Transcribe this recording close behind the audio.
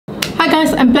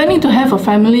guys, I'm planning to have a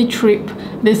family trip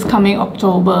this coming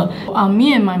October.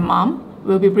 Me and my mom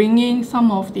will be bringing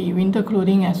some of the winter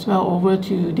clothing as well over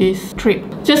to this trip,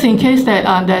 just in case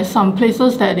that there's some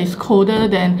places that is colder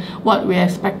than what we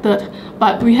expected.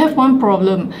 But we have one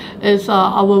problem, is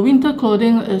our winter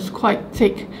clothing is quite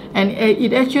thick and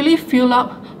it actually fills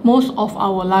up most of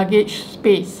our luggage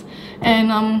space,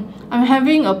 and I'm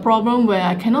having a problem where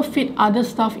I cannot fit other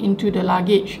stuff into the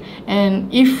luggage, and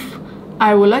if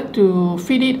I would like to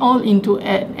fit it all into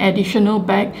an additional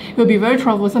bag, it will be very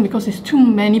troublesome because it's too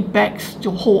many bags to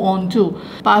hold on to.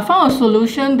 But I found a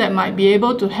solution that might be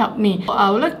able to help me. I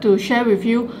would like to share with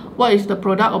you what is the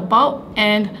product about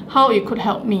and how it could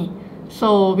help me.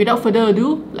 So without further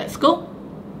ado, let's go.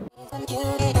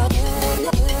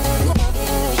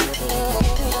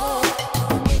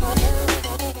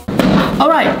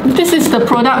 Alright, this is the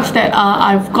products that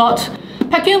I've got.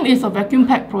 Pacum is a vacuum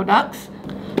pack products.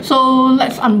 So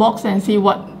let's unbox and see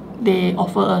what they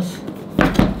offer us.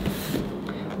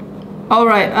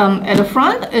 Alright, at the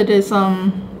front it is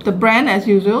the brand as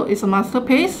usual. It's a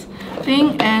masterpiece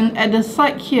thing, and at the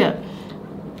side here,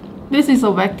 this is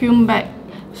a vacuum bag.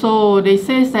 So they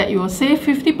say that it will save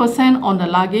 50% on the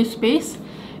luggage space.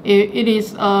 It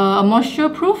is moisture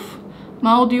proof,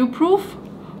 mildew proof,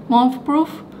 moth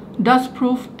proof, dust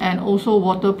proof, and also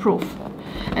waterproof.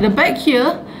 At the back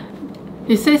here,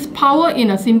 it says power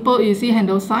in a simple easy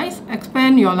handle size,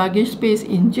 expand your luggage space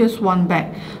in just one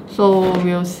bag. So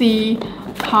we'll see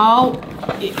how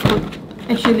it could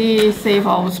actually save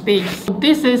our space.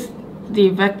 This is the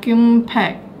vacuum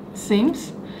pack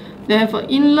seams. They have an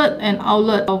inlet and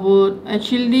outlet. I would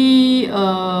actually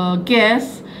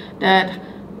guess that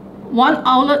one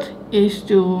outlet is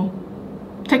to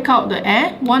take out the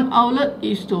air, one outlet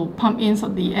is to pump in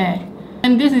the air.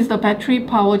 And this is the battery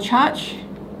power charge.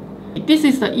 This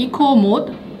is the eco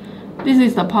mode. This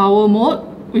is the power mode,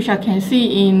 which I can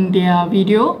see in their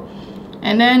video.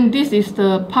 And then this is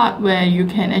the part where you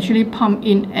can actually pump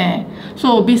in air.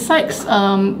 So besides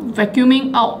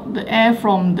vacuuming out the air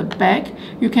from the bag,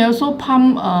 you can also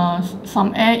pump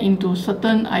some air into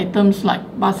certain items like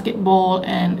basketball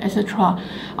and etc.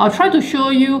 I'll try to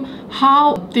show you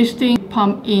how this thing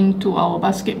pump into our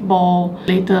basketball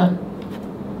later.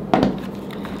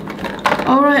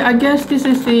 Alright, I guess this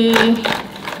is the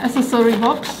accessory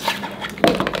box.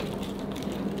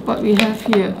 What we have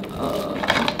here.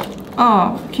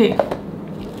 Okay.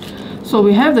 So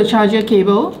we have the charger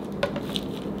cable.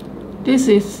 This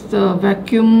is the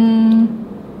vacuum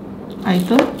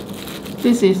item.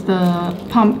 This is the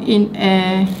pump in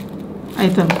air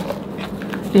item.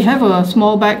 They have a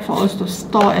small bag for us to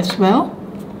store as well.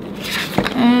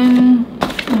 And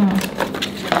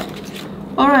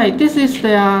alright, this is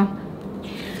their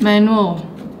manual.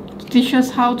 It teaches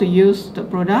how to use the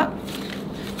product.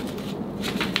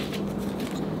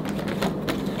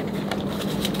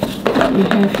 What we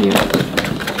have here.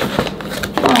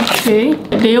 Okay.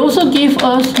 They also give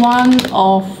us one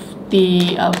of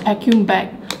the vacuum bag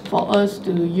for us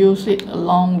to use it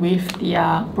along with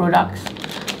their products.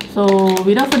 So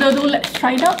without further ado, let's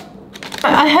try it out.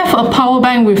 I have a power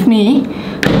bank with me.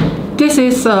 This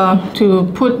is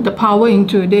to put the power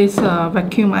into this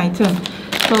vacuum item.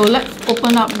 So let's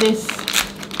open up this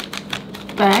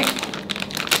bag.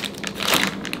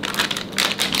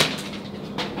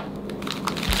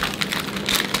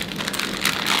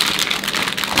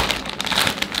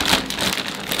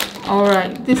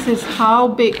 Alright, this is how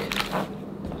big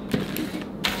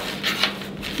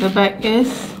the bag is.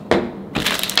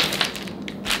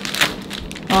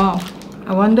 Wow,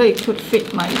 I wonder it could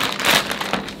fit my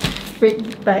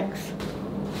big bags.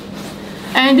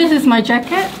 And this is my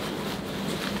jacket.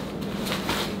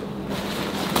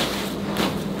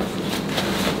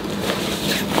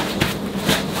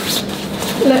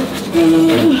 Let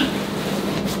me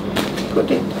put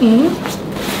it in.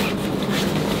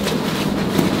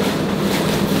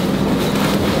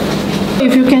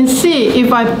 If you can see,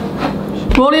 if I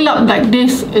roll it up like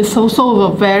this, it's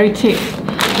also very thick.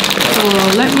 So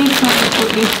let me try to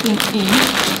put this thing in.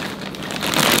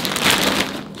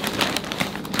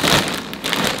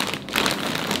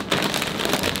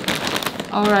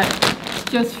 Alright,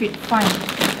 just fit fine.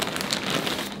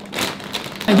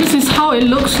 And this is how it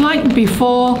looks like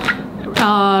before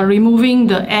removing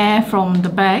the air from the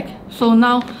bag. So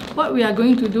now what we are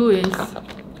going to do is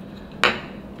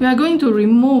we are going to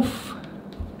remove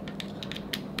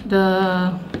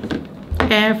the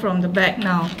air from the bag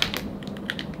now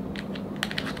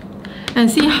and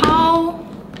see how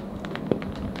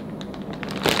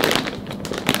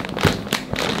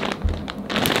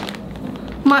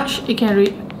much it can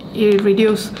it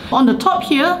reduces. On the top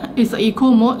here is the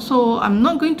eco mode, so I'm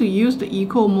not going to use the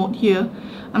eco mode here.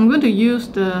 I'm going to use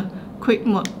the quick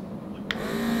mode.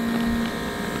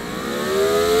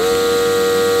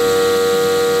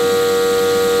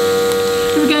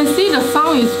 You can see the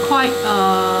sound is quite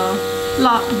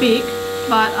big,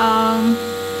 but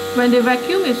when the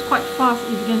vacuum is quite fast,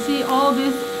 you can see all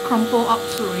this crumple up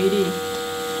already.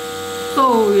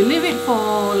 So we leave it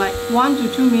for like 1 to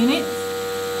 2 minutes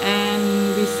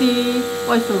and we see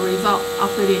what is the result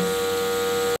after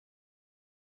this.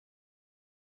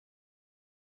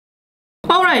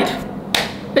 Alright,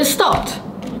 it stopped.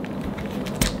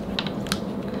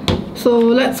 So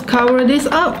let's cover this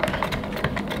up.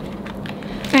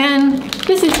 And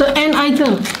this is the end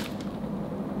item.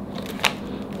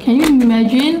 Can you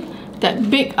imagine that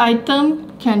big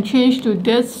item can change to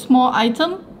this small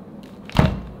item?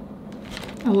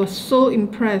 I was so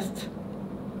impressed.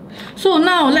 So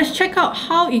now let's check out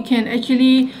how it can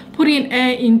actually put in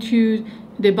air into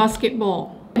the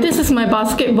basketball. This is my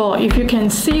basketball. If you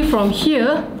can see from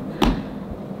here,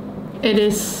 it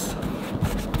is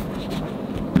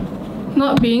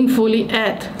not being fully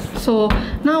aired. So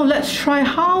now let's try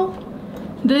how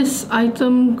this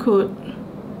item could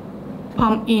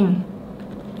pump in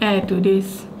air to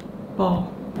this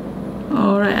ball.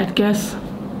 Alright, I guess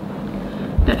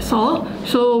that's all.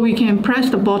 So we can press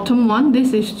the bottom one.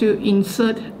 This is to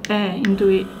insert air into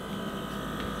it.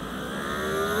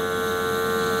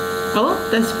 Oh,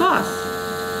 that's fast.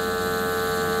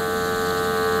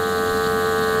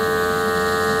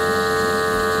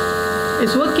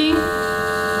 It's working.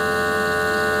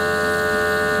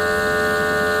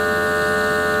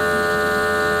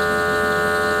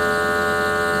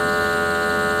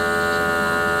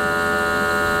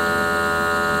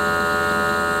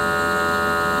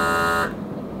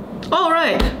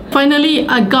 Finally,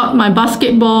 I got my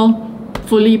basketball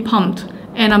fully pumped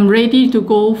and I'm ready to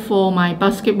go for my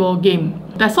basketball game.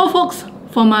 That's all folks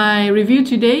for my review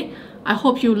today. I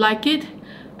hope you like it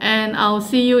and I'll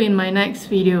see you in my next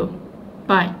video.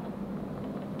 Bye.